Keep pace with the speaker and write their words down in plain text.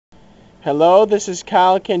Hello, this is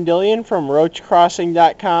Kyle Candillian from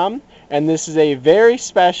RoachCrossing.com, and this is a very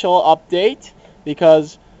special update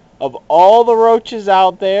because of all the roaches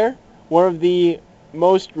out there, one of the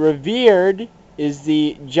most revered is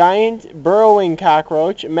the giant burrowing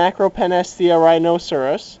cockroach, Macropanesthia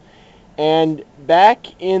rhinoceros. And back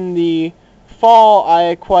in the fall, I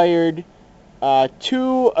acquired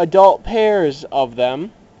 2 adult pairs of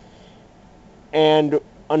them, and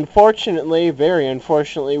unfortunately, very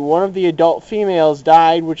unfortunately, one of the adult females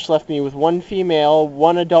died, which left me with 1 female,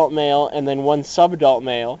 1 adult male, and then 1 subadult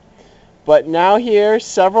male. But now here,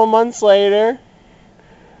 several months later,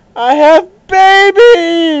 I have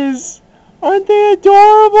babies! Aren't they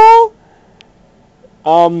adorable?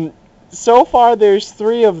 So far there's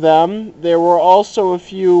 3 of them. There were also a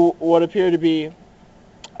few what appear to be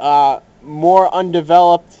more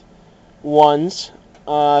undeveloped ones.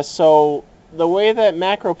 So the way that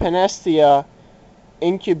Macropanesthia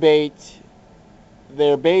incubate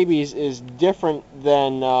their babies is different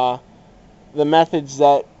than the methods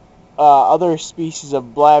that other species of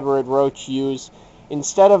blabbered roach use.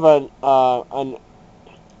 Instead of an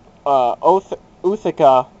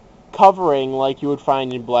Uthica covering like you would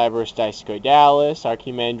find in Blabberus discoidalis,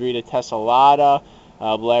 Archimandrita tessellata,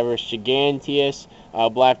 Blabberus giganteus,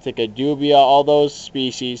 Blaptica dubia, all those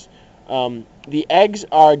species, the eggs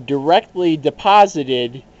are directly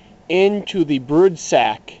deposited into the brood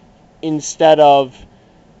sac instead of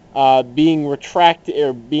being retracted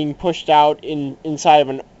or being pushed out inside of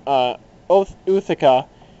an Uthica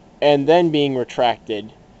and then being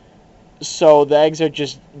retracted. So the eggs are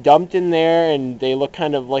just dumped in there, and they look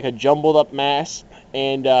kind of like a jumbled up mass.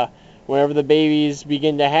 And whenever the babies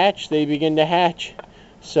begin to hatch, they begin to hatch.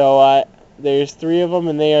 So there's 3 of them,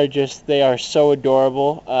 and they are so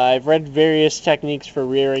adorable. I've read various techniques for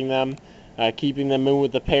rearing them. Keeping them in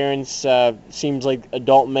with the parents seems like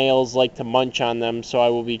adult males like to munch on them, so I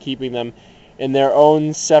will be keeping them in their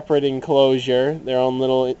own separate enclosure, their own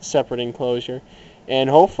little separate enclosure. And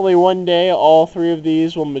hopefully one day all 3 of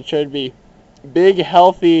these will mature to be big,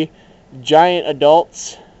 healthy, giant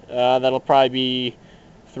adults. That'll probably be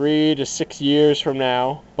 3 to 6 years from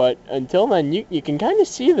now. But until then, you can kind of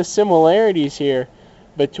see the similarities here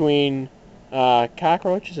between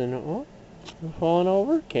cockroaches and... Oh, I'm falling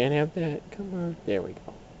over? Can't have that. Come on. There we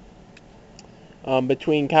go.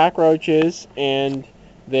 Between cockroaches and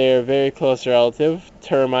their very close relative,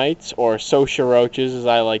 termites, or social roaches as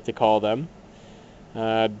I like to call them.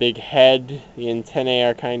 Big head, the antennae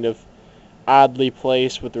are kind of oddly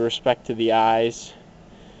placed with respect to the eyes.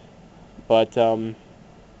 But so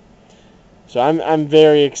I'm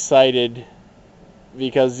very excited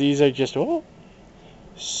because these are just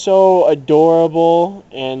so adorable,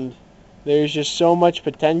 and there's just so much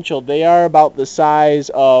potential. They are about the size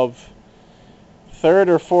of 3rd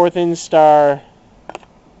or 4th instar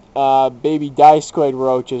baby discoid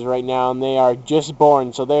roaches right now, and they are just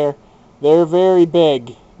born, so they're very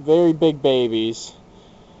big babies.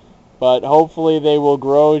 But hopefully they will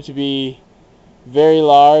grow to be very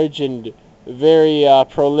large and very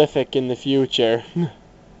prolific in the future.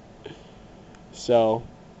 So,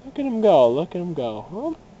 look at them go, look at them go.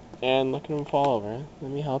 Oh, and look at them fall over.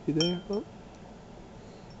 Let me help you there.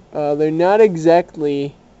 Oh. They're not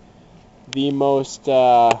exactly the most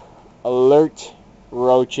alert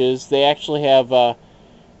roaches. They actually have an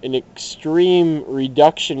extreme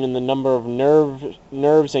reduction in the number of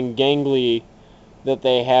nerves and ganglia that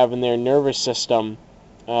they have in their nervous system,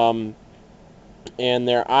 and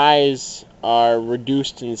their eyes are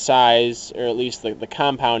reduced in size, or at least the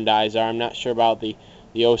compound eyes are. I'm not sure about the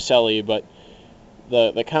ocelli, but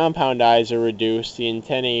the compound eyes are reduced, the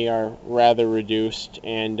antennae are rather reduced,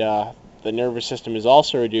 and the nervous system is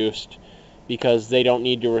also reduced because they don't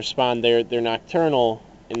need to respond. They're nocturnal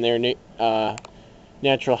in their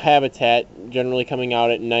natural habitat, generally coming out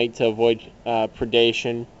at night to avoid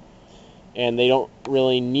predation, and they don't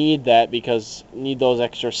really need those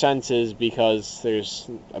extra senses because there's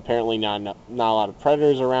apparently not a lot of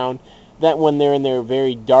predators around. That when they're in their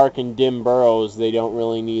very dark and dim burrows, they don't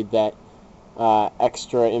really need that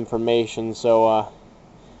extra information, so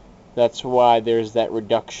that's why there's that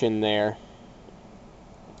reduction there.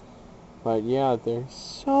 But yeah, they're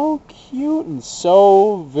so cute and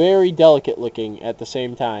so very delicate looking at the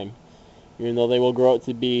same time, even though they will grow up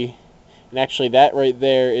to be... And actually that right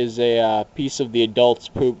there is a piece of the adult's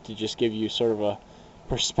poop to just give you sort of a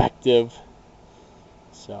perspective.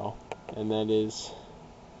 So, and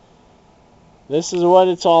this is what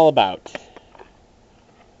it's all about.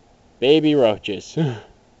 Baby roaches.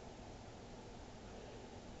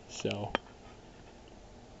 So,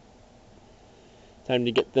 time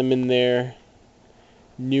to get them in their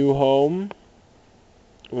new home,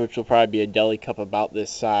 which will probably be a deli cup about this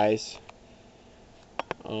size,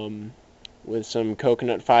 with some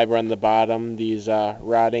coconut fiber on the bottom, these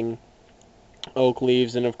rotting oak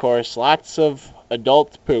leaves, and of course lots of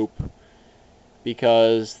adult poop,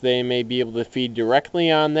 because they may be able to feed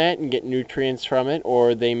directly on that and get nutrients from it,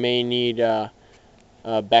 or they may need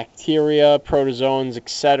bacteria, protozoans,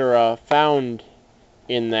 etc. found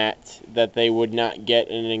in that they would not get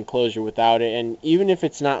in an enclosure without it. And even if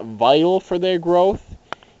it's not vital for their growth,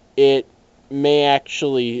 it may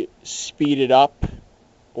actually speed it up,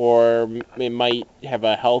 or it might have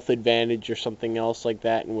a health advantage or something else like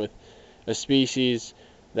that. And with a species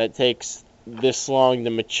that takes this long to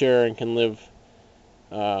mature and can live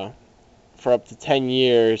for up to 10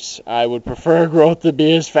 years, I would prefer growth to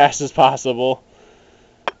be as fast as possible.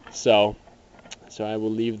 So I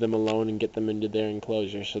will leave them alone and get them into their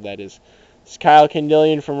enclosure. So that is, this is Kyle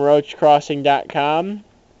Kendillion from RoachCrossing.com.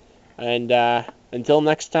 And until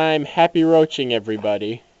next time, happy roaching,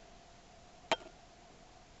 everybody.